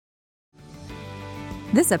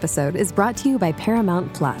This episode is brought to you by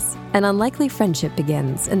Paramount Plus. An unlikely friendship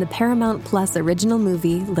begins in the Paramount Plus original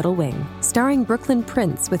movie Little Wing, starring Brooklyn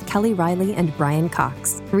Prince with Kelly Riley and Brian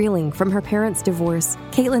Cox. Reeling from her parents' divorce,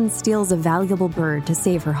 Caitlin steals a valuable bird to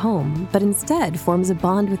save her home, but instead forms a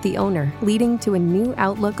bond with the owner, leading to a new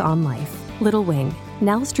outlook on life. Little Wing,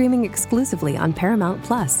 now streaming exclusively on Paramount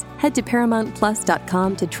Plus. Head to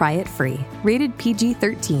ParamountPlus.com to try it free. Rated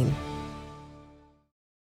PG-13.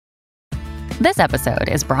 This episode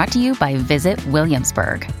is brought to you by Visit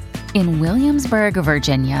Williamsburg. In Williamsburg,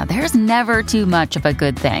 Virginia, there's never too much of a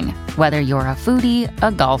good thing. Whether you're a foodie,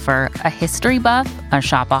 a golfer, a history buff, a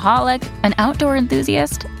shopaholic, an outdoor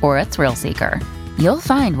enthusiast, or a thrill seeker, you'll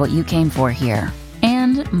find what you came for here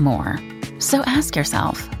and more. So ask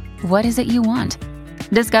yourself, what is it you want?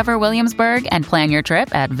 Discover Williamsburg and plan your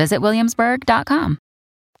trip at visitwilliamsburg.com.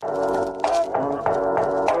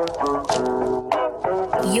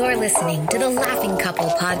 You're listening to the Laughing Couple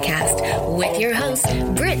podcast with your hosts,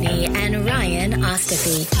 Brittany and Ryan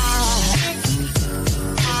Ostafy.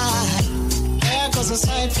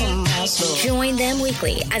 Join them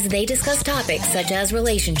weekly as they discuss topics such as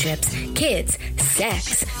relationships, kids,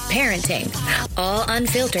 sex, parenting, all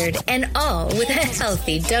unfiltered and all with a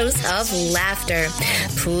healthy dose of laughter.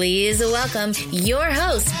 Please welcome your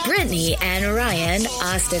hosts, Brittany and Ryan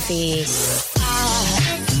Ostafy.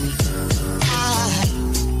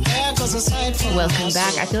 Welcome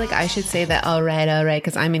back. I feel like I should say that all right,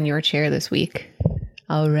 because I'm in your chair this week.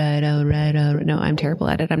 All right. No, I'm terrible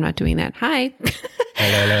at it. I'm not doing that. Hi.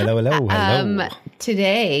 Hello.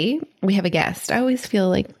 Today we have a guest. I always feel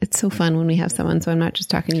like it's so fun when we have someone, so I'm not just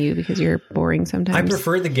talking to you because you're boring sometimes. I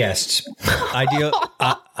prefer the guests.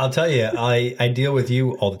 I'll tell you, I deal with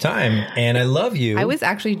you all the time, and I love you. I was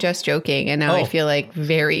actually just joking, and now I feel like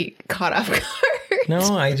very caught off guard. No,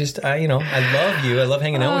 I love you. I love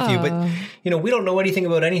hanging out with you, but we don't know anything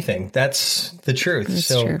about anything. That's the truth. That's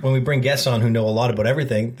so true. When we bring guests on who know a lot about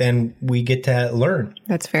everything, then we get to learn.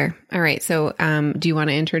 That's fair. All right. So, do you want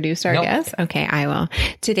to introduce our guest? Okay, I will.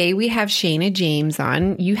 Today we have Shana James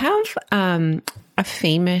on. You have a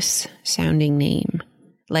famous sounding name.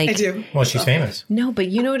 Like, I do. Well, she's famous. No, but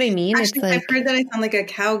you know what I mean? Actually, it's like, I've heard that I sound like a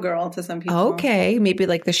cowgirl to some people. Okay, maybe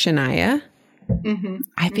like the Shania. Mm-hmm.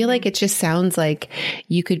 I feel like it just sounds like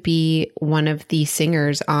you could be one of the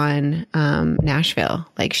singers on Nashville,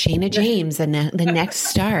 like Shana James, the next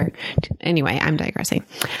star. Anyway, I'm digressing.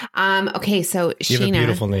 Okay, so Shana. You have a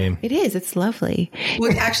beautiful name. It is. It's lovely.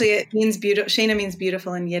 Well, actually, it means beautiful. Shana means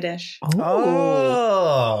beautiful in Yiddish.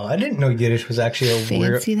 Oh, I didn't know Yiddish was actually a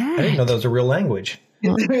Fancy that. I didn't know that was a real language.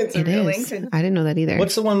 Well, It's a it real is. language. I didn't know that either.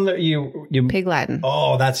 What's the one that you Pig Latin?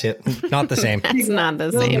 Oh, that's it. Not the same. It's not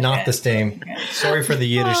the same. Not the same. Sorry for the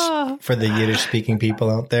Yiddish speaking people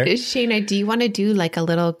out there. Shana, do you want to do like a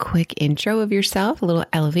little quick intro of yourself, a little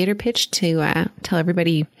elevator pitch to tell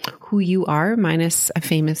everybody who you are, minus a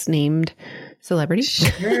famous named celebrity?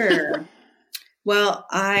 Sure. Well,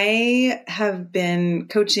 I have been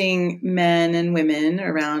coaching men and women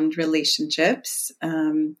around relationships.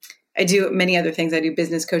 I do many other things. I do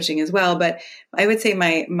business coaching as well, but I would say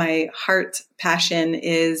my heart passion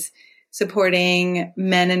is supporting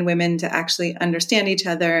men and women to actually understand each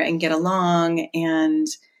other and get along. And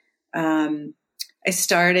I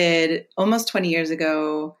started almost 20 years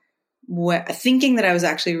ago thinking that I was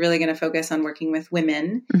actually really going to focus on working with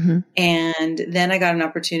women. Mm-hmm. And then I got an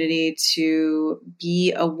opportunity to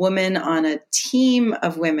be a woman on a team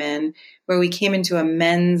of women where we came into a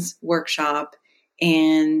men's workshop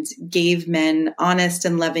and gave men honest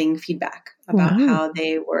and loving feedback about how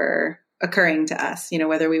they were occurring to us,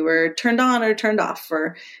 whether we were turned on or turned off,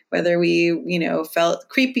 or whether we, felt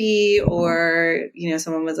creepy or,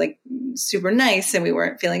 someone was like super nice and we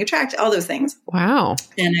weren't feeling attracted, all those things. Wow.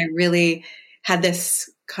 And I really had this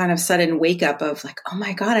kind of sudden wake up of like, oh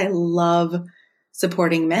my God, I love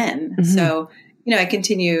supporting men. Mm-hmm. So, I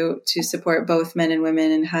continue to support both men and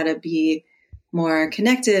women and how to be more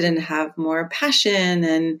connected and have more passion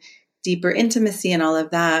and deeper intimacy and all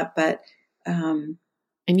of that. But, and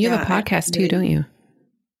you have a podcast too, don't you?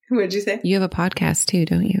 What did you say? You have a podcast too,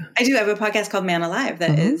 don't you? I do have a podcast called Man Alive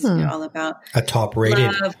that is all about a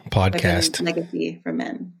top-rated podcast legacy for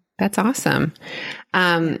men. That's awesome.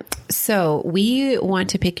 So we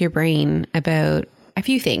want to pick your brain about a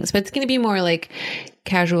few things, but it's going to be more like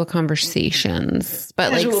casual conversations, but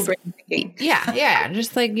casual brain thinking. Yeah.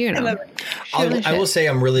 Just like, I will say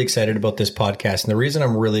I'm really excited about this podcast. And the reason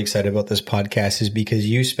I'm really excited about this podcast is because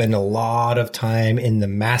you spend a lot of time in the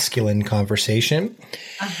masculine conversation.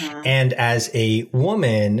 And as a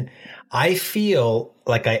woman, I feel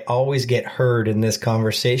like I always get heard in this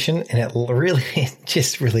conversation, and it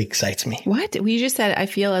just really excites me. What? We just said, I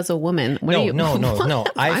feel as a woman. No.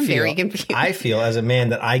 I'm very confused. I feel as a man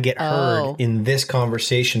that I get heard in this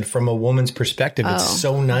conversation from a woman's perspective. It's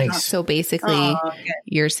so nice. So basically,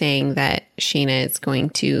 you're saying that Shana is going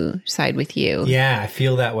to side with you. Yeah, I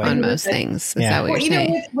feel that way. On most things. Is that what you're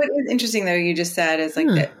saying? What was interesting, though, you just said is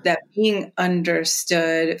like that being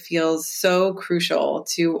understood feels so crucial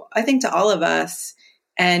to, I think, to all of us.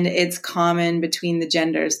 And it's common between the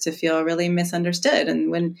genders to feel really misunderstood.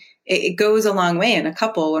 And when it goes a long way in a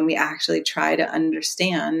couple, when we actually try to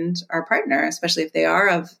understand our partner, especially if they are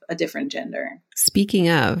of a different gender. Speaking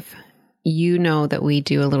of, you know that we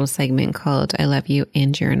do a little segment called I Love You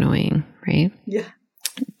and You're Annoying, right? Yeah.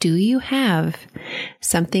 Do you have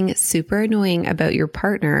something super annoying about your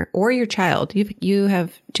partner or your child? Do you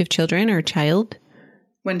have children or a child?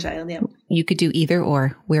 One child, yeah. You could do either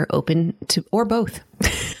or. We're open to, or both.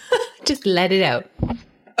 Just let it out.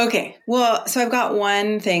 Okay. Well, so I've got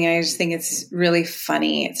one thing. I just think it's really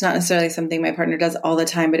funny. It's not necessarily something my partner does all the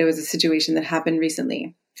time, but it was a situation that happened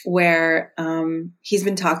recently where he's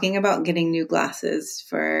been talking about getting new glasses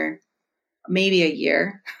for maybe a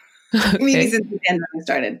year. Okay. Maybe since the pandemic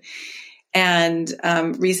started.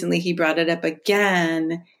 And recently he brought it up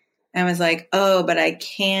again and was like, oh, but I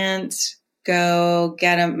can't go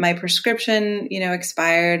get my prescription,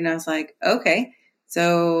 expired. And I was like, okay,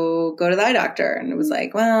 so go to the eye doctor. And it was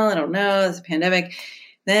like, well, I don't know. It's a pandemic.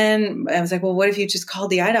 Then I was like, well, what if you just called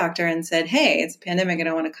the eye doctor and said, hey, it's a pandemic. I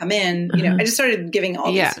don't want to come in. I just started giving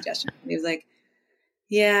all these suggestions. And he was like,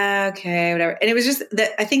 yeah, okay, whatever. And it was just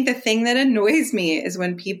that I think the thing that annoys me is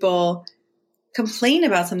when people complain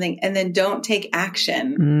about something and then don't take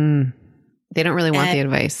action. They don't really want the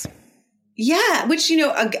advice. Yeah, which,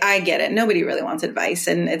 I get it. Nobody really wants advice,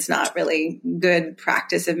 and it's not really good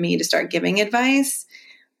practice of me to start giving advice.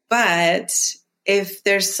 But if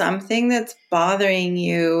there's something that's bothering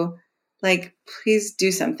you, like, please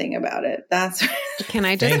do something about it. That's Can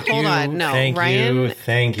I just hold on? No, Ryan.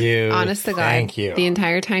 Thank you. Honest to God. Thank you. The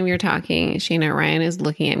entire time you're talking, Shana, Ryan is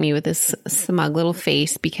looking at me with this smug little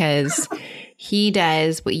face because he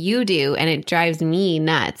does what you do, and it drives me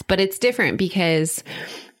nuts. But it's different because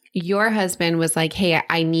your husband was like, hey,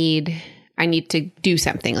 I need to do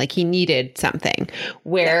something. Like he needed something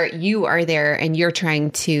where you are there and you're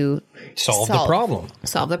trying to solve the problem.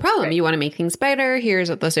 Right. You want to make things better. Here's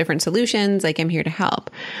those different solutions. Like I'm here to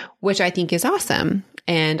help, which I think is awesome.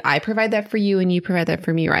 And I provide that for you and you provide that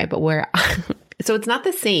for me, right? But so it's not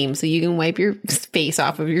the same. So you can wipe your face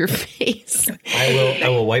off of your face. I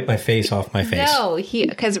will wipe my face off my face. No,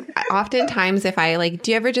 because oftentimes if I do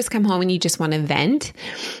you ever just come home and you just want to vent?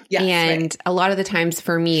 Yes, and a lot of the times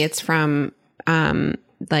for me, it's from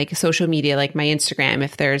social media, like my Instagram.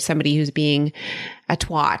 If there's somebody who's being a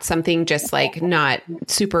twat, something just not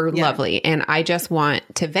super lovely. And I just want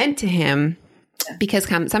to vent to him. Because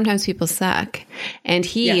sometimes people suck. And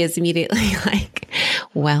he is immediately like,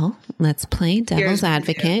 well, let's play devil's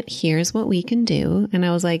advocate. Here's what we can do. And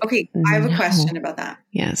I was like, okay, I have a question about that.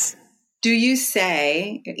 Yes. Do you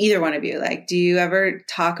say, either one of you, do you ever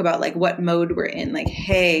talk about what mode we're in? Like,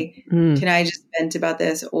 hey, can I just vent about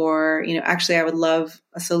this? Or, actually, I would love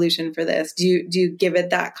a solution for this. Do you give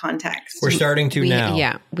it that context? We're starting to now.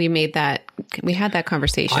 Yeah, we had that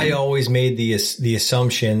conversation. I always made the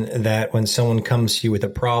assumption that when someone comes to you with a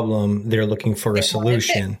problem, they're looking for a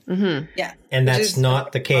solution. Mm-hmm. Yeah. And that's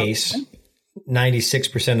not the case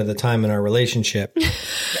 96% of the time in our relationship.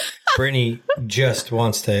 Brittany just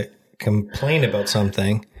wants to complain about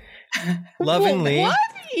something lovingly. What?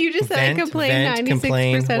 You just said I complain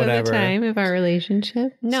 96% of the time of our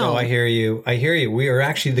relationship? No. So I hear you. We are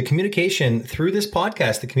actually, the communication through this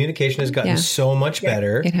podcast, the communication has gotten so much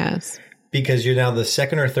better. It has. Because you're now the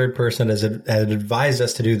second or third person that has advised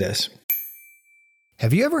us to do this.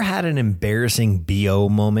 Have you ever had an embarrassing BO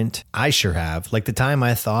moment? I sure have. Like the time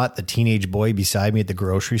I thought the teenage boy beside me at the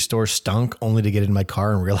grocery store stunk only to get in my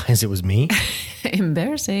car and realize it was me.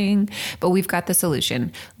 Embarrassing. But we've got the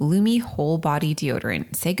solution. Lumi Whole Body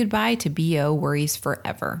Deodorant. Say goodbye to BO worries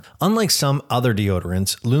forever. Unlike some other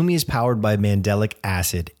deodorants, Lumi is powered by mandelic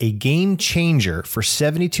acid, a game changer for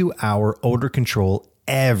 72-hour odor control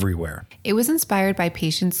everywhere. It was inspired by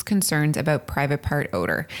patients' concerns about private part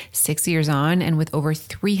odor. 6 years on, and with over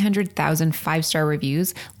 300,000 5-star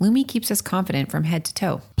reviews, Lumi keeps us confident from head to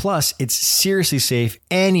toe. Plus, it's seriously safe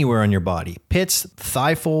anywhere on your body. Pits,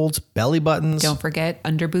 thigh folds, belly buttons. Don't forget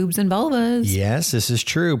under boobs and vulvas. Yes, this is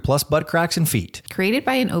true. Plus butt cracks and feet. Created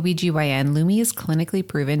by an OBGYN, Lumi is clinically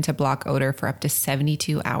proven to block odor for up to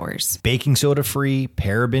 72 hours. Baking soda free,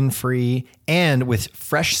 paraben free, and with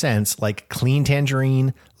fresh scents like clean tangerine,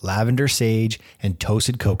 ultramarine, lavender sage, and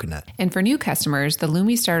toasted coconut. And for new customers, the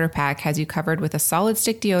Lumi Starter Pack has you covered with a solid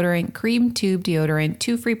stick deodorant, cream tube deodorant,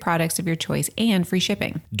 2 free products of your choice, and free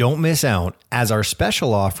shipping. Don't miss out. As our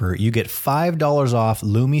special offer, you get $5 off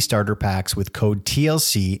Lumi Starter Packs with code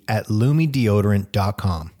TLC at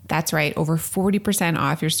lumideodorant.com. That's right, over 40%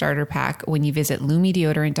 off your starter pack when you visit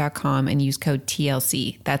lumideodorant.com and use code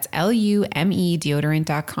TLC. That's LUME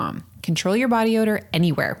deodorant.com. Control your body odor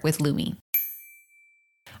anywhere with Lumi.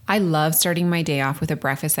 I love starting my day off with a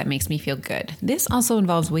breakfast that makes me feel good. This also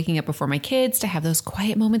involves waking up before my kids to have those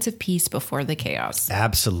quiet moments of peace before the chaos.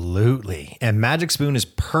 Absolutely. And Magic Spoon is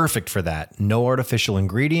perfect for that. No artificial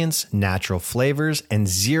ingredients, natural flavors, and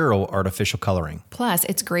 0 artificial coloring. Plus,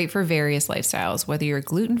 it's great for various lifestyles, whether you're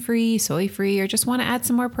gluten-free, soy-free, or just want to add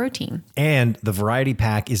some more protein. And the variety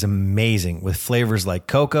pack is amazing with flavors like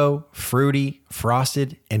cocoa, fruity,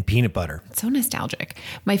 frosted, and peanut butter. It's so nostalgic.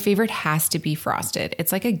 My favorite has to be frosted.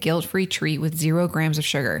 It's like a guilt-free treat with 0 grams of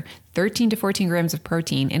sugar, 13 to 14 grams of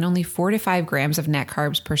protein, and only 4 to 5 grams of net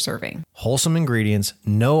carbs per serving. Wholesome ingredients,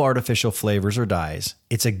 no artificial flavors or dyes.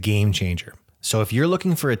 It's a game changer. So if you're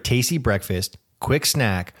looking for a tasty breakfast, quick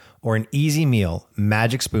snack, or an easy meal,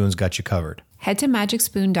 Magic Spoon's got you covered. Head to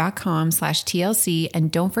magicspoon.com/TLC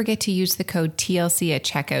and don't forget to use the code TLC at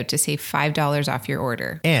checkout to save $5 off your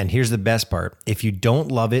order. And here's the best part. If you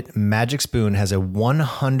don't love it, Magic Spoon has a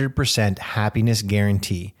 100% happiness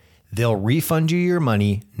guarantee. They'll refund you your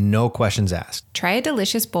money, no questions asked. Try a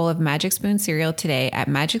delicious bowl of Magic Spoon cereal today at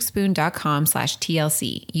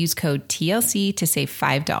magicspoon.com/TLC. Use code TLC to save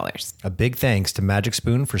 $5. A big thanks to Magic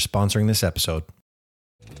Spoon for sponsoring this episode.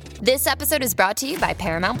 This episode is brought to you by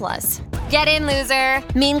Paramount Plus. Get in, loser!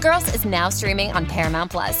 Mean Girls is now streaming on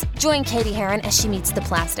Paramount Plus. Join Katie Heron as she meets the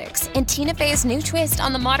plastics in Tina Fey's new twist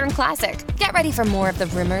on the modern classic. Get ready for more of the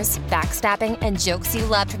rumors, backstabbing, and jokes you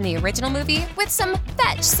loved from the original movie with some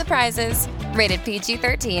fetch surprises. Rated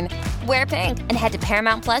PG-13. Wear pink and head to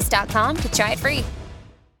ParamountPlus.com to try it free.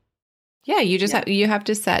 Yeah, you just have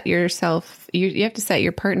to set yourself, you have to set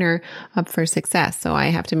your partner up for success. So I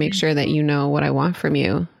have to make sure that you know what I want from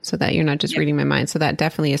you so that you're not just reading my mind. So that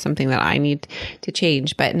definitely is something that I need to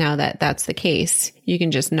change. But now that that's the case, you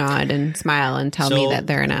can just nod and smile and tell me that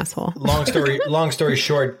they're an asshole. Long story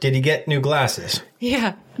short, did he get new glasses?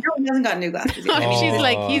 Yeah. No, he hasn't got new glasses yet. She's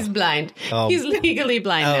like, he's blind. He's legally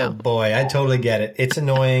blind now. Oh boy, I totally get it. It's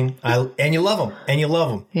annoying. And you love him.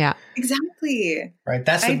 Yeah. Exactly. Right.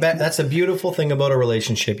 That's a beautiful thing about a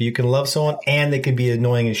relationship. You can love someone and they can be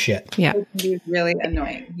annoying as shit. Yeah. It can be really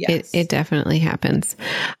annoying. Yes. It definitely happens.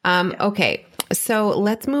 Okay. So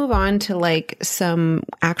let's move on to like some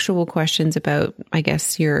actual questions about, I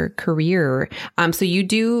guess, your career. So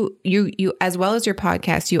you as well as your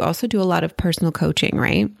podcast, you also do a lot of personal coaching,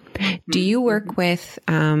 right? Mm-hmm. Do you work with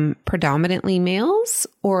predominantly males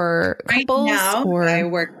or couples? Right now, I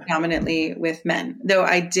work predominantly with men, though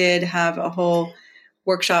I did have a whole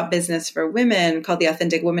workshop business for women called the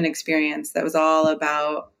Authentic Woman Experience that was all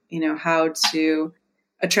about, how to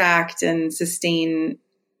attract and sustain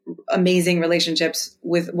amazing relationships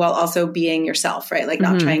while also being yourself, right? Like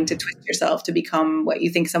not trying to twist yourself to become what you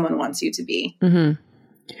think someone wants you to be. Mm-hmm.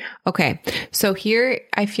 Okay. So here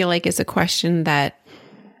I feel like is a question that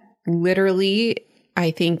literally I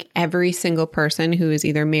think every single person who is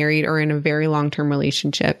either married or in a very long-term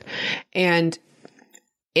relationship. And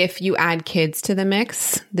if you add kids to the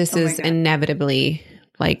mix, this is inevitably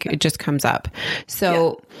like it just comes up.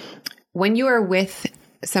 So when you are with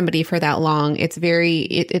somebody for that long, it's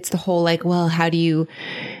it's the whole like, well, how do you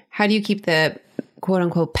keep the quote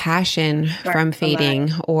unquote passion from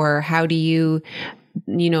fading, or how do you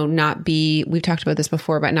not be, we've talked about this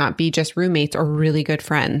before, but not be just roommates or really good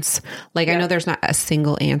friends. Like I know there's not a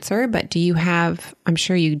single answer, but I'm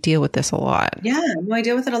sure you deal with this a lot. Yeah, no, I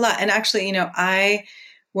deal with it a lot. And actually, I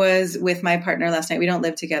was with my partner last night. We don't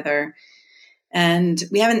live together. And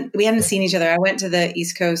we haven't seen each other. I went to the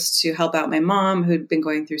East Coast to help out my mom who'd been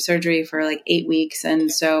going through surgery for like 8 weeks. And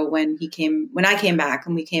so when I came back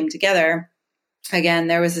and we came together again,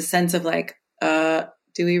 there was a sense of like,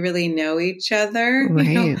 do we really know each other?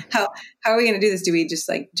 Right. How are we going to do this? Do we just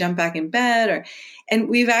like jump back in bed and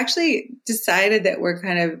we've actually decided that we're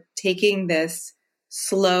kind of taking this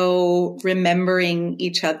slow remembering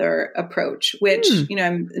each other approach, which,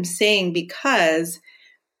 I'm saying because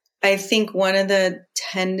I think one of the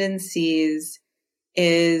tendencies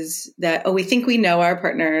is that, we think we know our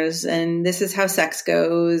partners and this is how sex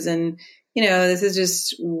goes. And, this is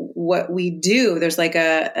just what we do. There's like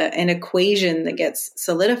an equation that gets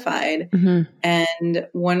solidified. Mm-hmm. And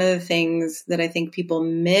one of the things that I think people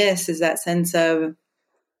miss is that sense of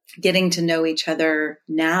getting to know each other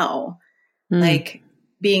now. Like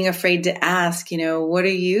being afraid to ask, what are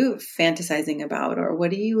you fantasizing about? Or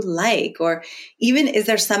what do you like? Or even, is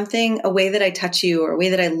there something, a way that I touch you or a way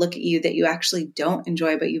that I look at you that you actually don't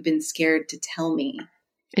enjoy, but you've been scared to tell me?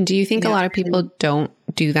 And do you think a lot of people don't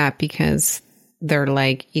do that because they're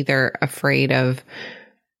like either afraid of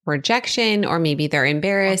rejection, or maybe they're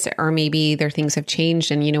embarrassed, or maybe their things have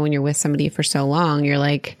changed? And, when you're with somebody for so long, you're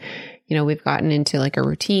like, we've gotten into like a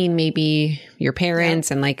routine, maybe your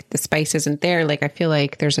parents, and like the spice isn't there. Like, I feel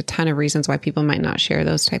like there's a ton of reasons why people might not share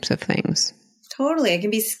those types of things. Totally. It can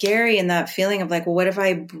be scary. And that feeling of like, well, what if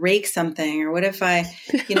I break something? Or what if I,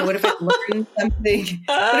 what if I learn something?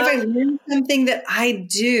 What if I learn something that I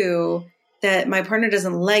do that my partner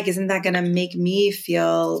doesn't like? Isn't that going to make me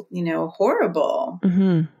feel, horrible?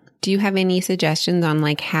 Mm-hmm. Do you have any suggestions on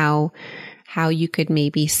like how you could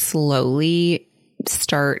maybe slowly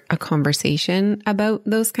start a conversation about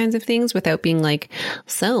those kinds of things without being like,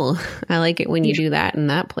 so I like it when you do that in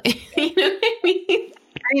that place? You know what I mean?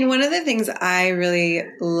 One of the things I really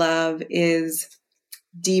love is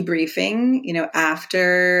debriefing,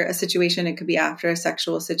 after a situation. It could be after a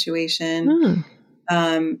sexual situation.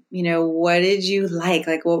 What did you like?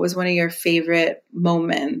 Like, what was one of your favorite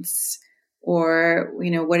moments? Or,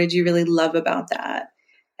 what did you really love about that?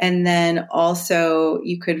 And then also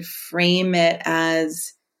you could frame it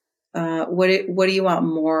as, what do you want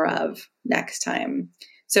more of next time?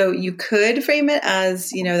 So you could frame it as,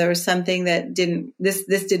 there was something that this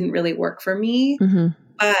didn't really work for me,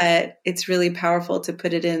 but it's really powerful to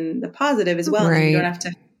put it in the positive as well. Right. And you don't have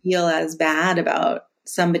to feel as bad about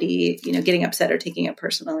somebody, getting upset or taking it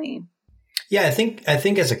personally. Yeah. I think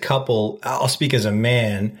as a couple, I'll speak as a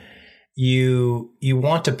man, you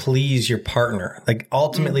want to please your partner. Like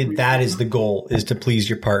ultimately that is the goal, is to please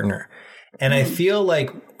your partner. And I feel like,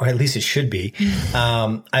 or at least it should be,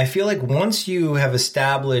 I feel like once you have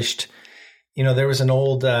established, there was an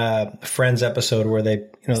old Friends episode where they,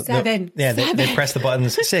 they press the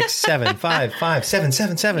buttons 6, 7, 5, 5, 7,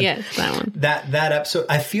 7, 7. Yes, that one. That episode,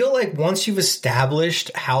 I feel like once you've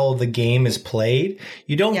established how the game is played,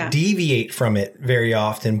 you don't deviate from it very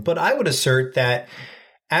often. But I would assert that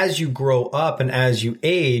as you grow up and as you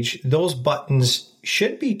age, those buttons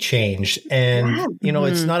should be changed. And,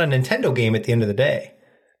 it's not a Nintendo game at the end of the day.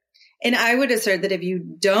 And I would assert that if you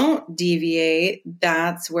don't deviate,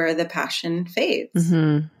 that's where the passion fades.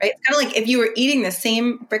 Right? It's kind of like if you were eating the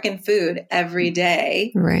same freaking food every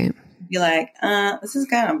day. Right. You'd be like, this is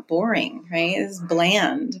kind of boring, right? This is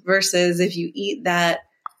bland. Versus if you eat that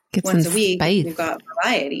once a week, you've got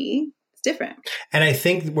variety. Different. And I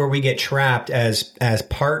think where we get trapped as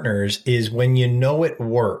partners is when it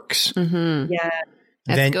works. Yeah.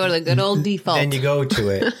 Let's go to the good old default. Then you go to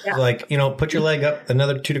it. Like, put your leg up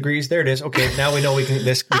another 2 degrees. There it is. Okay. Now we know we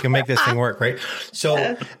can make this thing work. Right.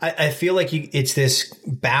 So I feel like it's this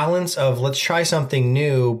balance of let's try something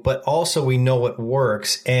new, but also we know what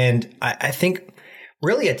works. And I think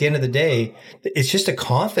really, at the end of the day, it's just a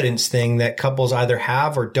confidence thing that couples either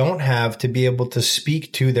have or don't have to be able to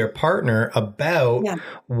speak to their partner about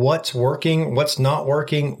what's working, what's not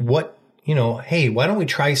working, hey, why don't we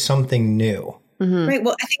try something new? Right.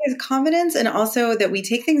 Well, I think it's confidence, and also that we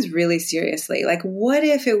take things really seriously. Like, what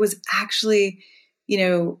if it was actually,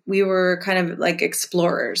 we were kind of like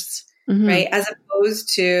explorers, right? As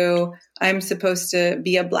opposed to, I'm supposed to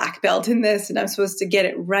be a black belt in this and I'm supposed to get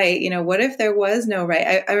it right. What if there was no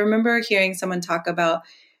right? I remember hearing someone talk about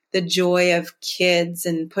the joy of kids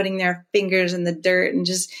and putting their fingers in the dirt and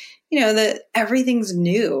just, that everything's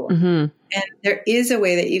new. And there is a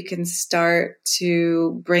way that you can start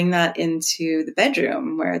to bring that into the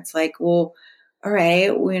bedroom where it's like, well, all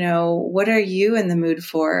right, what are you in the mood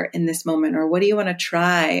for in this moment? Or what do you want to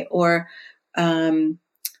try? Or,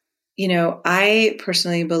 I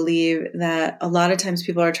personally believe that a lot of times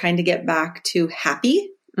people are trying to get back to happy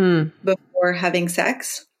before having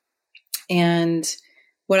sex. And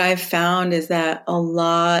what I've found is that a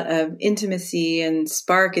lot of intimacy and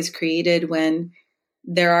spark is created when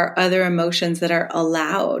there are other emotions that are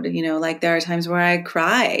allowed. Like there are times where I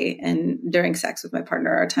cry and during sex with my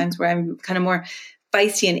partner, or times where I'm kind of more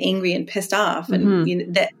feisty and angry and pissed off.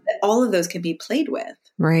 And that all of those can be played with.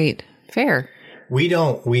 Right. Fair.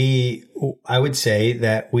 I would say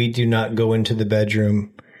that we do not go into the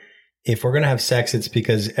bedroom. If we're going to have sex, it's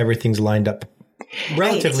because everything's lined up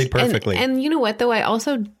relatively perfectly. And you know what, though? I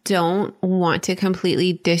also don't want to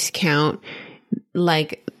completely discount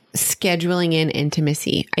like scheduling in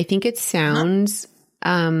intimacy. I think it sounds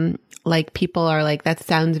like people are like, that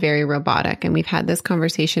sounds very robotic. And we've had this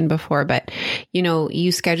conversation before, but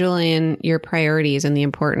you schedule in your priorities and the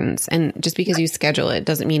importance. And just because you schedule it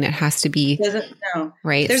doesn't mean it has to be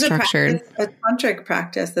right. There's structured. a tantric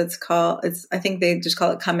practice that's called, I think they just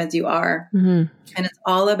call it come as you are. Mm-hmm. And it's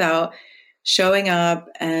all about showing up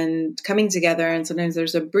and coming together. And sometimes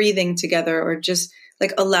there's a breathing together, or just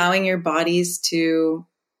like allowing your bodies to,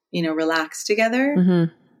 relax together.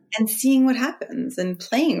 Mm-hmm. And seeing what happens and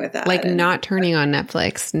playing with that. Like not turning on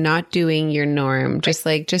Netflix, not doing your norm, just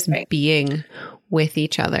being with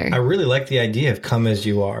each other. I really like the idea of come as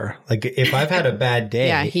you are. Like if I've had a bad day.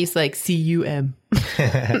 Yeah, he's like CUM.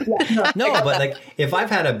 No, but like if I've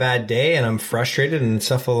had a bad day and I'm frustrated and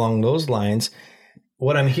stuff along those lines,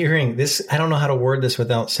 what I'm hearing I don't know how to word this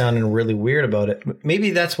without sounding really weird about it. Maybe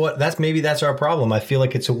that's our problem. I feel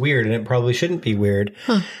like it's weird and it probably shouldn't be weird.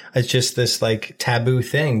 Huh. It's just this like taboo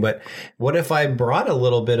thing. But what if I brought a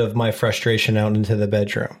little bit of my frustration out into the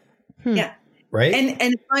bedroom? Yeah. Right. And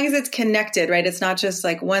as long as it's connected, right? It's not just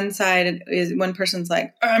like one person's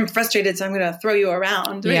like, oh, I'm frustrated, so I'm going to throw you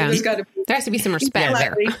around. Right? Yeah. There has to be some respect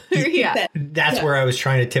there. Yeah. That's where I was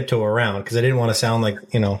trying to tiptoe around because I didn't want to sound like,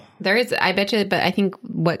 There is, I bet you, but I think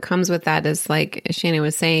what comes with that is like Shana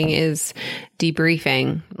was saying is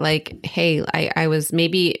debriefing. Like, hey, I was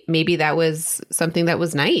maybe that was something that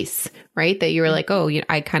was nice, right? That you were like, oh,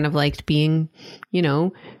 I kind of liked being,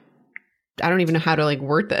 I don't even know how to like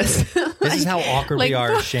word this. This is how awkward we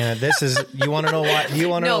are, Shana. This is, you want to know why? You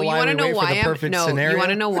want to know why we wait for the perfect scenario? You want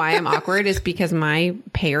to know why I'm awkward is because my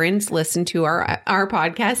parents listen to our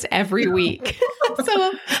podcast every week.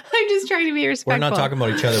 So I'm just trying to be respectful. We're not talking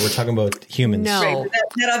about each other. We're talking about humans. No. Right,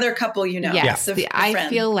 that other couple, Yes. Yeah. I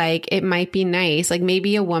feel like it might be nice. Like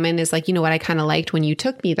maybe a woman is like, you know what? I kind of liked when you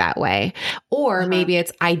took me that way. Or maybe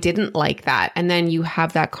it's, I didn't like that. And then you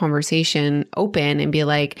have that conversation open and be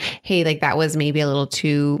like, hey, like that was maybe a little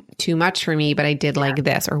too much for me, but I did like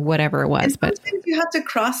this or whatever it was. And but you have to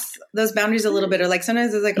cross those boundaries a little bit. Or like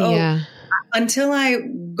sometimes it's like, until I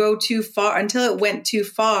go too far, until it went too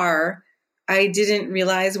far, I didn't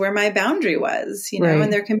realize where my boundary was, right.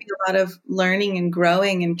 And there can be a lot of learning and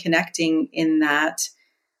growing and connecting in that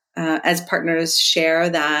as partners share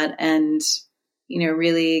that and,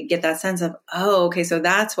 really get that sense of, oh, okay, so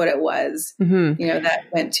that's what it was, that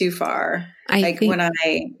went too far. When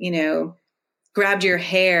I, grabbed your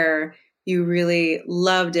hair, you really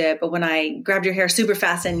loved it. But when I grabbed your hair super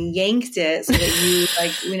fast and yanked it so that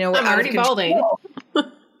you, were I'm already balding.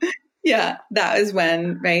 Yeah, that was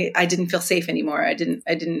when, right, I didn't feel safe anymore.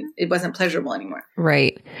 It wasn't pleasurable anymore.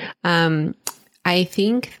 Right. I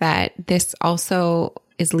think that this also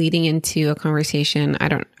is leading into a conversation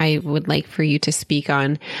I would like for you to speak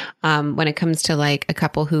on when it comes to like a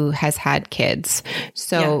couple who has had kids.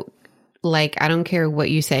 So like, I don't care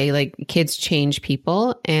what you say, like kids change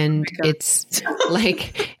people and it's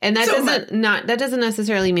like, and that doesn't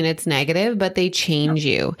necessarily mean it's negative, but they change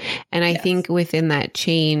you. And I think within that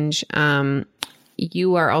change,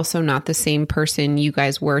 you are also not the same person you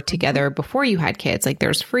guys were together before you had kids. Like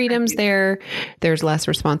there's freedoms there. There's less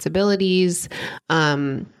responsibilities.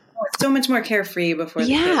 So much more carefree before.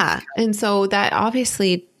 Yeah. And so that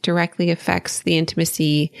obviously directly affects the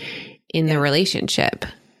intimacy in the relationship.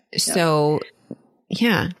 So,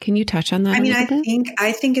 can you touch on that? I mean,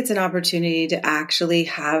 I think it's an opportunity to actually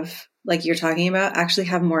have, like you're talking about, actually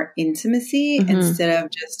have more intimacy instead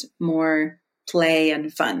of just more play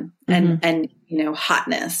and fun and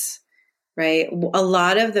hotness, right? A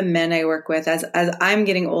lot of the men I work with, as I'm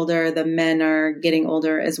getting older, the men are getting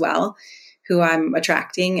older as well, who I'm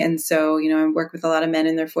attracting. And so, I work with a lot of men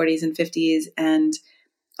in their 40s and 50s, and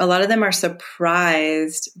a lot of them are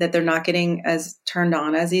surprised that they're not getting as turned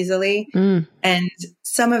on as easily. And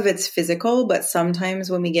some of it's physical, but sometimes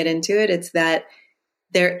when we get into it, it's that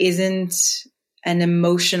there isn't an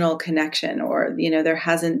emotional connection or, there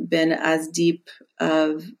hasn't been as deep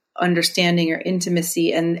of understanding or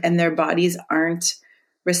intimacy and their bodies aren't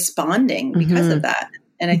responding because of that.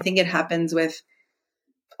 And I think it happens with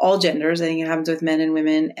all genders. I think it happens with men and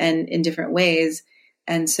women and in different ways.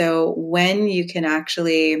 And so when you can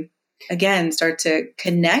actually, again, start to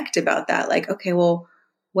connect about that, like, okay, well,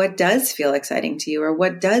 what does feel exciting to you? Or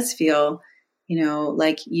what does feel,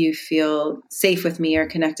 like you feel safe with me or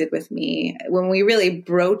connected with me? When we really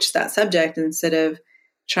broach that subject instead of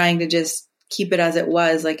trying to just keep it as it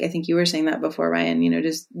was, like I think you were saying that before, Ryan,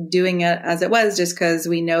 just doing it as it was just because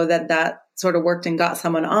we know that sort of worked and got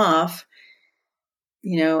someone off,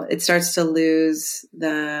 it starts to lose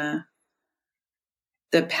the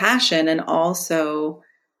passion and also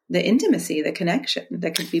the intimacy, the connection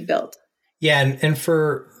that could be built. Yeah. And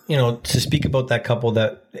for, to speak about that couple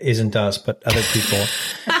that isn't us, but other people,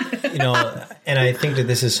 and I think that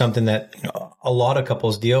this is something that a lot of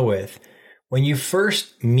couples deal with. When you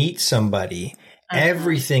first meet somebody,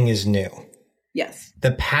 everything is new. Yes.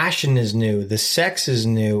 The passion is new. The sex is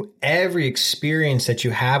new. Every experience that you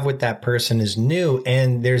have with that person is new.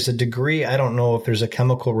 And there's a degree, I don't know if there's a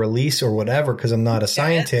chemical release or whatever, because I'm not a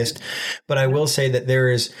scientist, but I will say that there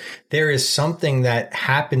is something that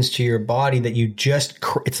happens to your body that you just,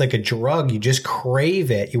 it's like a drug. You just crave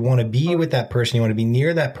it. You want to be with that person. You want to be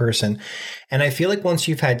near that person. And I feel like once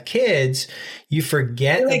you've had kids, you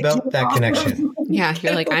forget about that connection. Yeah,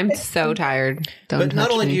 you're like, I'm so tired. But not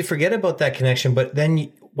only do you forget about that connection, but then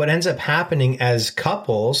what ends up happening as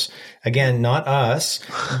couples, again, not us,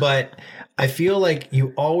 but I feel like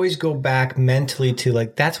you always go back mentally to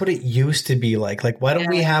like, that's what it used to be like. Like, why don't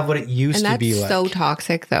we have what it used to be like? And that's so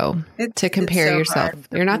toxic, though, to compare yourself.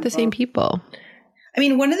 You're not the same people. I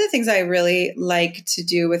mean, one of the things I really like to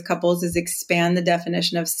do with couples is expand the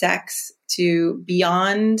definition of sex to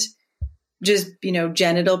beyond just,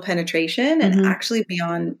 genital penetration and actually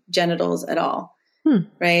beyond genitals at all.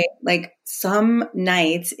 Right? Like some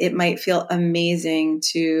nights it might feel amazing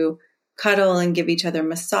to cuddle and give each other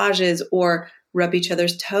massages or rub each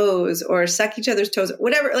other's toes or suck each other's toes,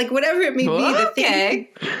 whatever it may be.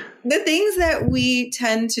 The things that we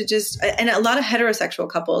tend to just, and a lot of heterosexual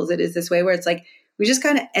couples, it is this way where it's like, we just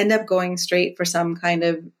kind of end up going straight for some kind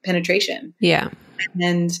of penetration. Yeah.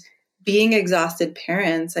 And being exhausted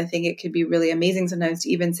parents, I think it could be really amazing sometimes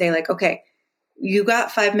to even say like, okay, you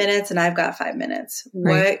got 5 minutes and I've got 5 minutes.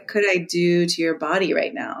 Right. What could I do to your body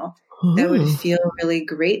right now that would feel really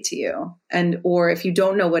great to you? Or if you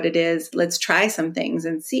don't know what it is, let's try some things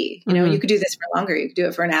and see. You could do this for longer. You could do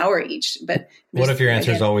it for an hour each. But what if your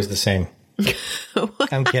answer is always the same?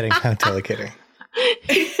 I'm kidding. I'm totally kidding.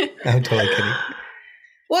 I'm totally kidding.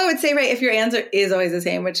 Well, I would say, right, if your answer is always the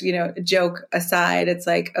same, which, joke aside, it's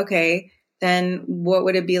like, okay, then what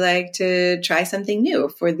would it be like to try something new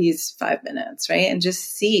for these 5 minutes, right? And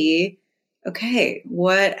just see, okay,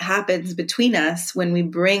 what happens between us when we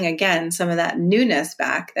bring, again, some of that newness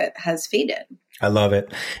back that has faded. I love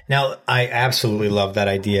it. Now, I absolutely love that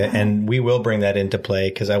idea, and we will bring that into play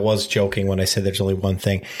because I was joking when I said there's only one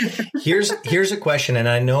thing. Here's a question, and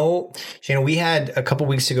I know, Shana, we had a couple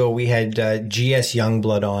weeks ago, we had GS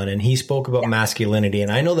Youngblood on, and he spoke about masculinity,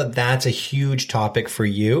 and I know that that's a huge topic for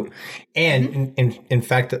you, and in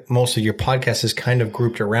fact, that most of your podcast is kind of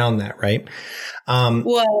grouped around that, right?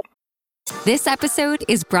 This episode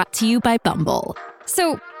is brought to you by Bumble.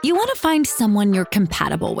 So, you want to find someone you're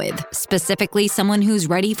compatible with, specifically someone who's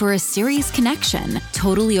ready for a serious connection,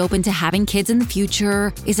 totally open to having kids in the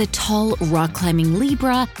future, is a tall, rock-climbing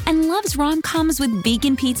Libra, and loves rom-coms with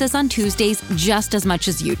vegan pizzas on Tuesdays just as much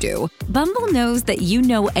as you do. Bumble knows that you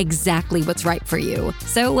know exactly what's right for you.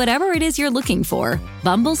 So whatever it is you're looking for,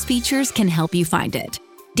 Bumble's features can help you find it.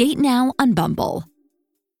 Date now on Bumble.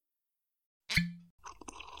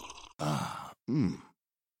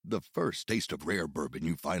 The first taste of rare bourbon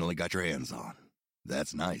you finally got your hands on.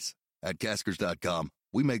 That's nice. At Caskers.com,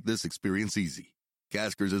 we make this experience easy.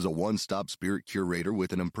 Caskers is a one-stop spirit curator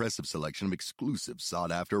with an impressive selection of exclusive,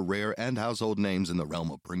 sought-after, rare, and household names in the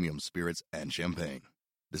realm of premium spirits and champagne.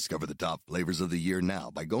 Discover the top flavors of the year now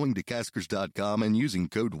by going to Caskers.com and using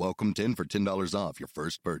code WELCOME10 for $10 off your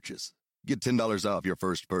first purchase. Get $10 off your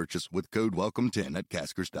first purchase with code WELCOME10 at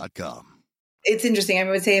Caskers.com. It's interesting. I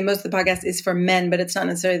would say most of the podcast is for men, but it's not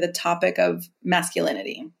necessarily the topic of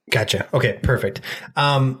masculinity. Gotcha. Okay, perfect.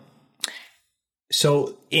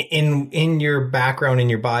 So in your background, in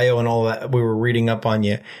your bio and all that, we were reading up on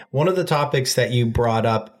you. One of the topics that you brought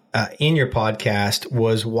up in your podcast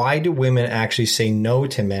was, why do women actually say no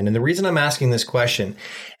to men? And the reason I'm asking this question,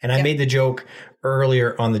 and I made the joke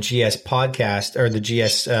earlier on the GS podcast, or the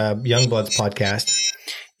GS Youngbloods podcast,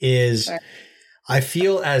 is I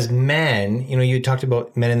feel as men, you talked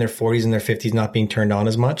about men in their 40s and their 50s not being turned on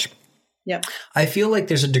as much. Yeah. I feel like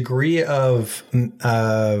there's a degree of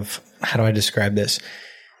how do I describe this?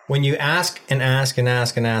 When you ask and ask and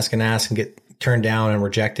ask and ask and ask and get turned down and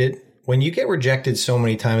rejected, when you get rejected so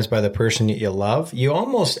many times by the person that you love, you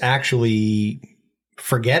almost actually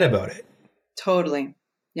forget about it. Totally.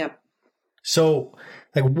 Yep. So,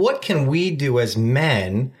 like, what can we do as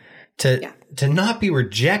men to not be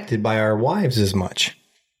rejected by our wives as much?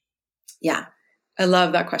 Yeah. I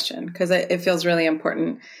love that question because it feels really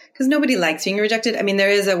important, because nobody likes being rejected. I mean, there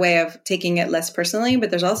is a way of taking it less personally, but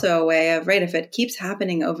there's also a way of, right, if it keeps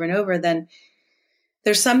happening over and over, then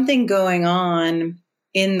there's something going on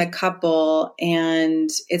in the couple and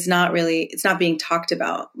it's not being talked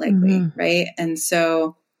about likely. Right. And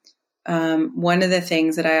so one of the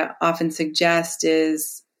things that I often suggest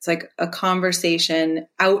is it's like a conversation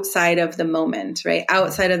outside of the moment, right?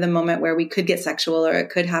 Outside of the moment where we could get sexual or it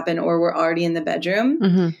could happen or we're already in the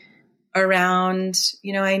bedroom around,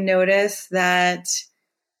 I notice that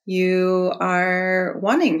you are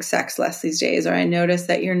wanting sex less these days, or I notice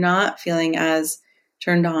that you're not feeling as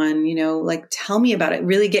turned on, like tell me about it.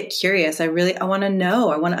 Really get curious. I want to know.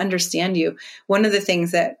 I want to understand you. One of the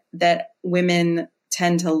things that women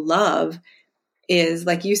tend to love is,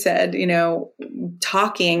 like you said,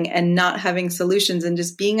 talking and not having solutions and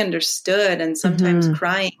just being understood and sometimes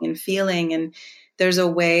crying and feeling. And there's a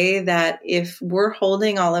way that if we're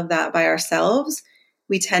holding all of that by ourselves,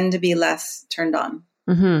 we tend to be less turned on.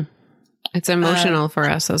 It's emotional for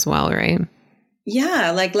us as well, right?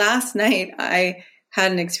 Yeah. Like last night, I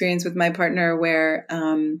had an experience with my partner where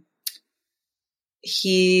I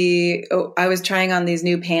was trying on these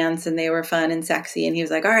new pants and they were fun and sexy. And he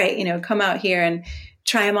was like, all right, come out here and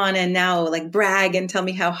try them on and now like brag and tell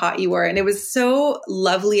me how hot you were. And it was so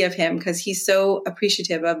lovely of him because he's so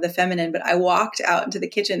appreciative of the feminine. But I walked out into the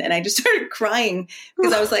kitchen and I just started crying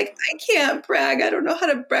because I was like, I can't brag. I don't know how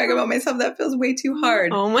to brag about myself. That feels way too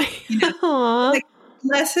hard. Oh my God. Like,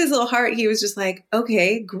 bless his little heart. He was just like,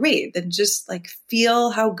 okay, great. Then just like feel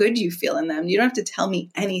how good you feel in them. You don't have to tell me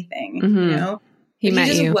anything, He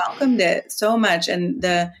just welcomed it so much. And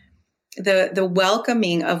the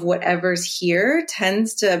welcoming of whatever's here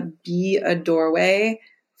tends to be a doorway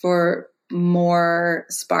for more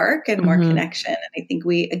spark and more connection. And I think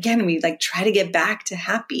we like try to get back to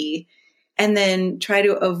happy and then try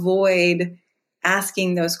to avoid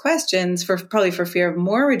asking those questions for fear of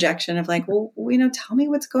more rejection of like, well, tell me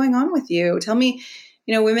what's going on with you. Tell me,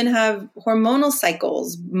 women have hormonal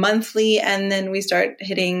cycles monthly, and then we start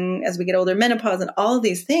hitting, as we get older, menopause and all of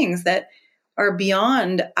these things that are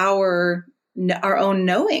beyond our own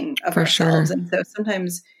knowing of ourselves. Sure. And so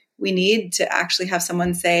sometimes we need to actually have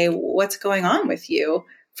someone say, what's going on with you,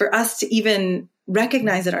 for us to even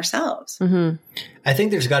recognize it ourselves. I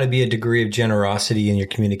think there's got to be a degree of generosity in your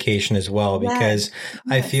communication as well, because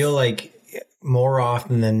I feel like more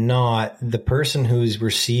often than not, the person who's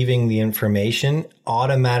receiving the information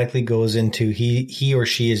automatically goes into he or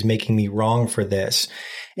she is making me wrong for this.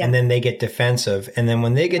 Yeah. And then they get defensive. And then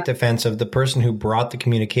when they get defensive, the person who brought the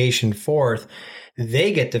communication forth,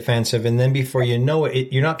 they get defensive. And then before you know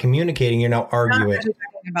it, you're not communicating, you're now arguing.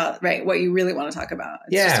 Not talking about what you really want to talk about.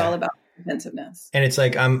 It's just all about defensiveness. And it's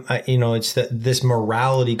like, it's this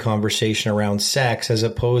morality conversation around sex as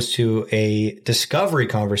opposed to a discovery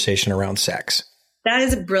conversation around sex. That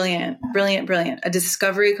is a brilliant. A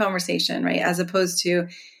discovery conversation, right? As opposed to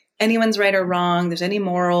anyone's right or wrong. There's any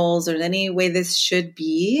morals or any way this should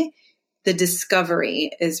be. The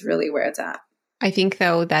discovery is really where it's at. I think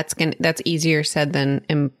though that's easier said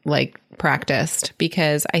than practiced,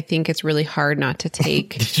 because I think it's really hard not to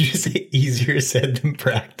take. Did you say easier said than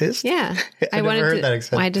practiced? Yeah, I never heard that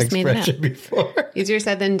expression. I just made it up before. Easier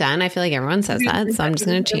said than done. I feel like everyone says that, so I'm just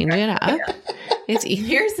going to change it up. It's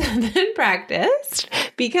easier said than practiced,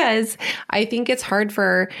 because I think it's hard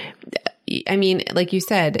like you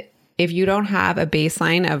said, if you don't have a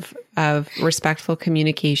baseline of respectful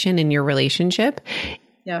communication in your relationship.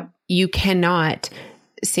 Yeah. You cannot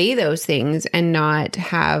say those things and not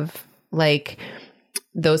have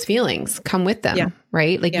those feelings come with them,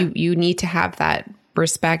 right? You need to have that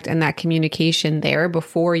respect and that communication there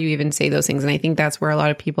before you even say those things. And I think that's where a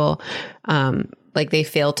lot of people, they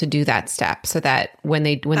fail to do that step, so that when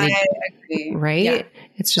they I agree. Right. Yeah.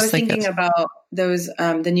 It's just thinking about those,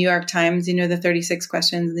 the New York Times, the 36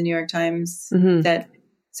 questions in the New York Times that.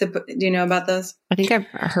 So, do you know about those? I think I've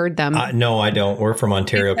heard them. No, I don't. We're from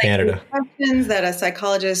Ontario, Canada. Questions that a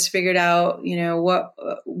psychologist figured out, what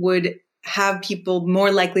would have people more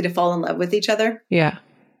likely to fall in love with each other. Yeah.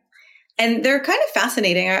 And they're kind of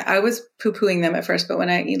fascinating. I was poo-pooing them at first, but when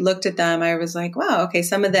I looked at them, I was like, wow, okay,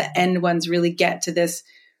 some of the end ones really get to this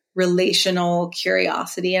relational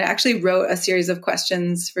curiosity. And I actually wrote a series of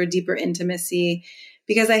questions for deeper intimacy,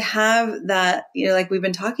 because I have that, like we've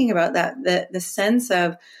been talking about, that the sense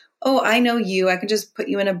of, oh, I know you, I can just put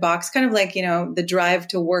you in a box, kind of like, the drive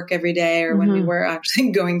to work every day, or when we were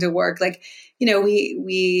actually going to work,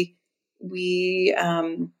 we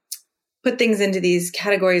put things into these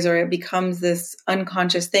categories, or it becomes this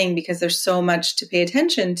unconscious thing because there's so much to pay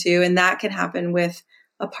attention to. And that can happen with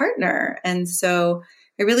a partner. And so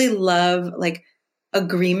I really love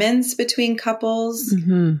agreements between couples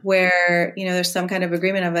where, there's some kind of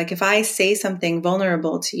agreement of if I say something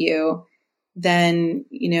vulnerable to you, then,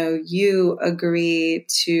 you agree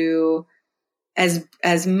to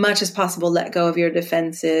as much as possible, let go of your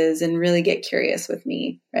defenses and really get curious with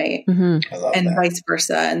me. Right. Mm-hmm. I love And that. vice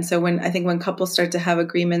versa. And so when couples start to have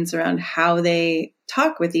agreements around how they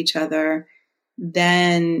talk with each other,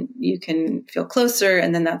 then you can feel closer,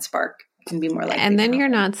 and then that spark can be more likely. And then to you're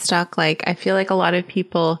happen. not stuck. Like, I feel like a lot of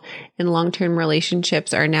people in long-term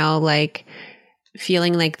relationships are now like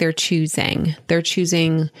feeling like they're choosing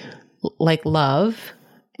like love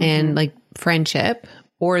and like friendship,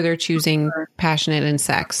 or they're choosing passionate and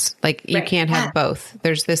sex. Like you Right. can't have both.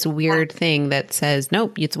 There's this weird thing that says,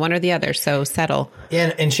 nope, it's one or the other. So settle.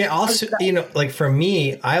 Yeah, and she also, like for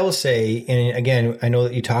me, I will say, and again, I know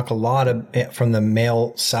that you talk a lot from the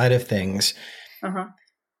male side of things. Uh-huh.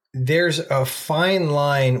 There's a fine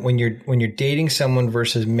line when you're dating someone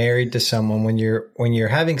versus married to someone, when you're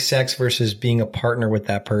having sex versus being a partner with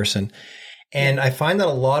that person. And I find that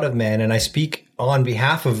a lot of men, and I speak on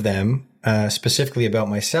behalf of them, specifically about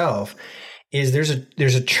myself, is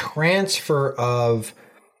there's a transfer of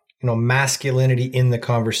masculinity in the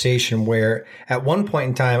conversation, where at one point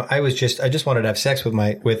in time I just wanted to have sex with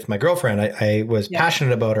my girlfriend. I was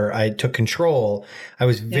passionate about her. I took control. I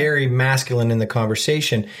was very masculine in the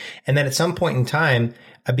conversation. And then at some point in time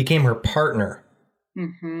I became her partner.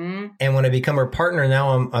 Mm-hmm. And when I become her partner,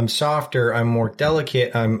 now I'm softer, I'm more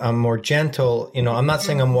delicate, I'm more gentle. I'm not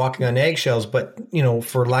saying I'm walking on eggshells, but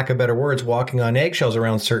for lack of better words, walking on eggshells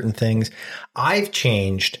around certain things. I've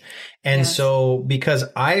changed. And so because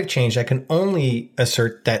I've changed, I can only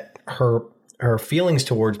assert that her feelings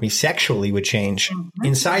towards me sexually would change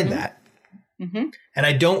inside that. Mm-hmm. And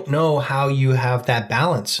I don't know how you have that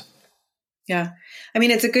balance. Yeah. I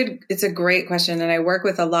mean, it's a great question. And I work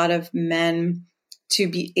with a lot of men to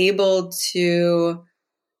be able to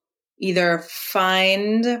either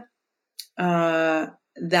find that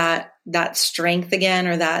strength again,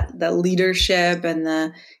 or the leadership and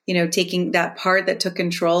the, taking that part that took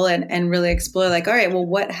control and really explore, like, all right, well,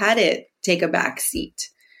 what had it take a back seat,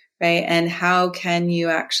 right? And how can you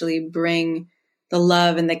actually bring the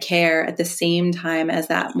love and the care at the same time as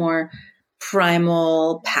that more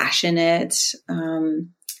primal, passionate,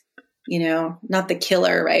 not the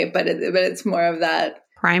killer, right? But it's more of that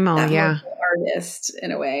Primal. that Yeah. artist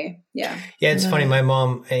in a way. Yeah. Yeah, it's funny. My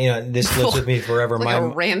mom, this lives with me forever. Like a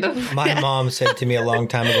random. My mom said to me a long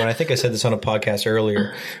time ago, and I think I said this on a podcast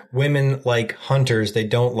earlier, women like hunters, they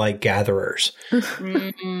don't like gatherers.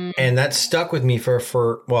 And that stuck with me for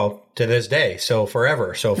to this day. So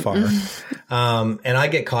forever so far. And I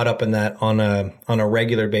get caught up in that on a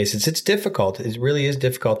regular basis. It's difficult. It really is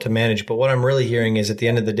difficult to manage. But what I'm really hearing is at the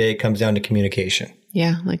end of the day, it comes down to communication.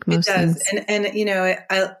 Yeah. Like most things. And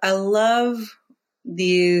I love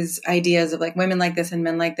these ideas of like women like this and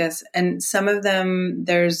men like this. And some of them,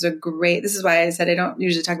 this is why I said I don't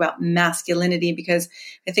usually talk about masculinity, because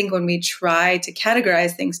I think when we try to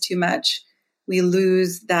categorize things too much, we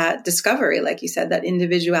lose that discovery, like you said, that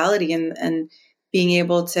individuality and being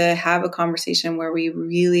able to have a conversation where we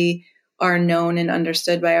really are known and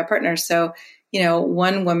understood by our partners. So,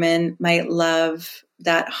 one woman might love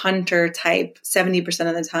that hunter type 70%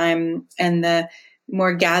 of the time, and the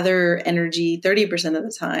more gather energy 30% of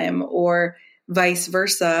the time, or vice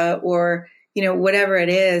versa, or, whatever it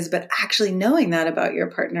is, but actually knowing that about your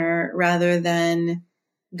partner rather than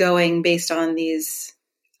going based on these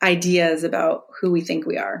ideas about who we think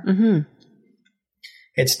we are. Mm-hmm.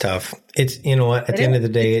 It's tough. It's, at the end of the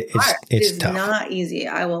day, it's tough. It's not easy.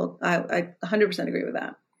 I 100% agree with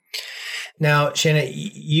that. Now, Shana,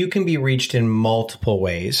 you can be reached in multiple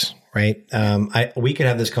ways, right? We could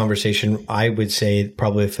have this conversation, I would say,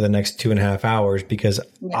 probably for the next 2.5 hours, because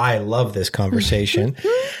I love this conversation.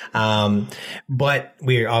 But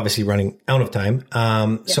we're obviously running out of time.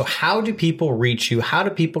 So how do people reach you? How do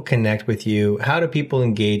people connect with you? How do people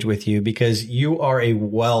engage with you? Because you are a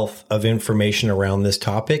wealth of information around this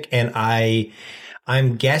topic. And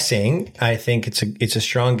I'm guessing, I think it's a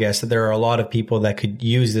strong guess that there are a lot of people that could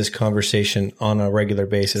use this conversation on a regular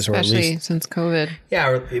basis, especially or at least since COVID. Yeah,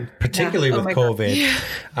 or particularly with COVID.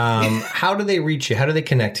 How do they reach you? How do they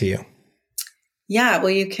connect to you? Yeah,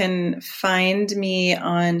 well, you can find me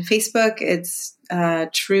on Facebook. It's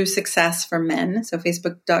True Success for Men. So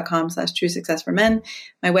facebook.com/True Success for Men.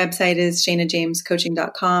 My website is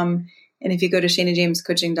shanajamescoaching.com. And if you go to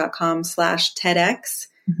shanajamescoaching.com/TEDx,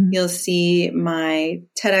 you'll see my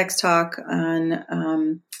TEDx talk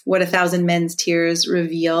on what 1,000 men's tears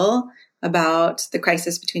reveal about the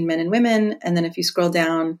crisis between men and women. And then if you scroll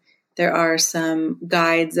down, there are some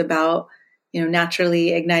guides about,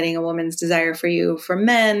 naturally igniting a woman's desire for you for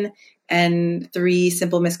men, and 3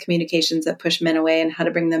 simple miscommunications that push men away and how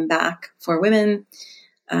to bring them back for women.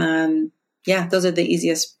 yeah, those are the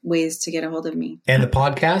easiest ways to get a hold of me. And the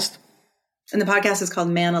podcast? And the podcast is called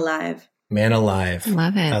Man Alive. Man Alive.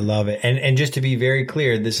 Love it. I love it. And just to be very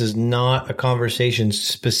clear, this is not a conversation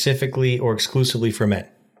specifically or exclusively for men.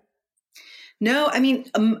 No, I mean,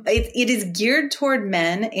 it is geared toward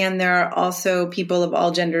men, and there are also people of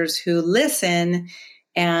all genders who listen.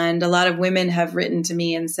 And a lot of women have written to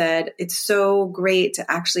me and said, it's so great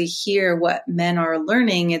to actually hear what men are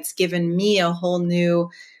learning. It's given me a whole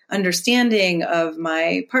new understanding of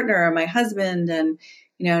my partner or my husband. And,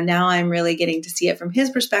 now I'm really getting to see it from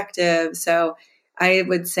his perspective. So I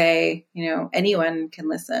would say, anyone can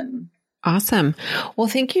listen. Awesome. Well,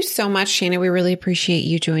 thank you so much, Shana. We really appreciate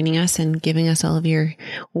you joining us and giving us all of your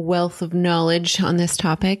wealth of knowledge on this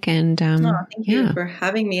topic. And thank you for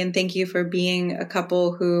having me. And thank you for being a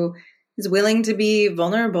couple who is willing to be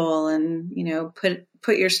vulnerable and,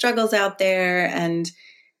 put your struggles out there and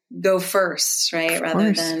go first, right?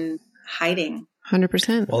 Rather than hiding.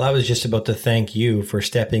 100%. Well, I was just about to thank you for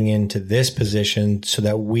stepping into this position so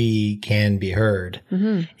that we can be heard.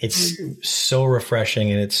 Mm-hmm. It's so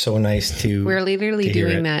refreshing and it's so nice to. We're literally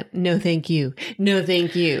doing that. No, thank you. No,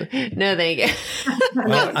 thank you. No, thank you.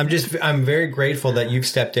 Well, I'm very grateful that you've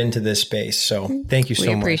stepped into this space. So thank you so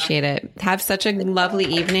much. We appreciate it. Have such a lovely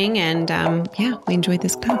evening. And we enjoyed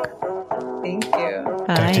this talk. Thank you.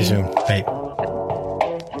 Bye. Talk to you soon. Bye.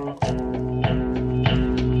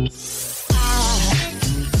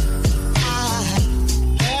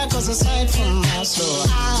 Aside from my soul,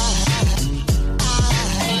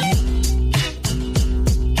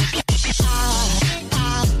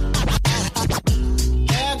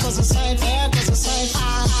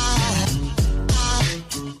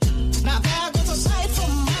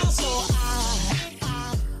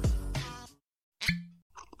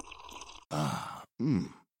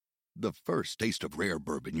 the first taste of rare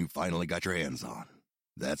bourbon you finally got your hands on.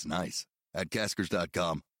 That's nice. At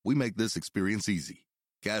Caskers.com, we make this experience easy.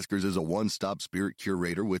 Caskers is a one-stop spirit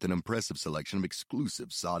curator with an impressive selection of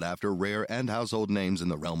exclusive, sought-after, rare, and household names in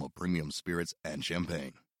the realm of premium spirits and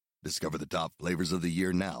champagne. Discover the top flavors of the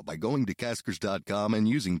year now by going to Caskers.com and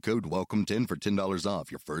using code WELCOME10 for $10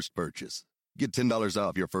 off your first purchase. Get $10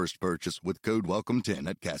 off your first purchase with code WELCOME10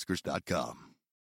 at Caskers.com.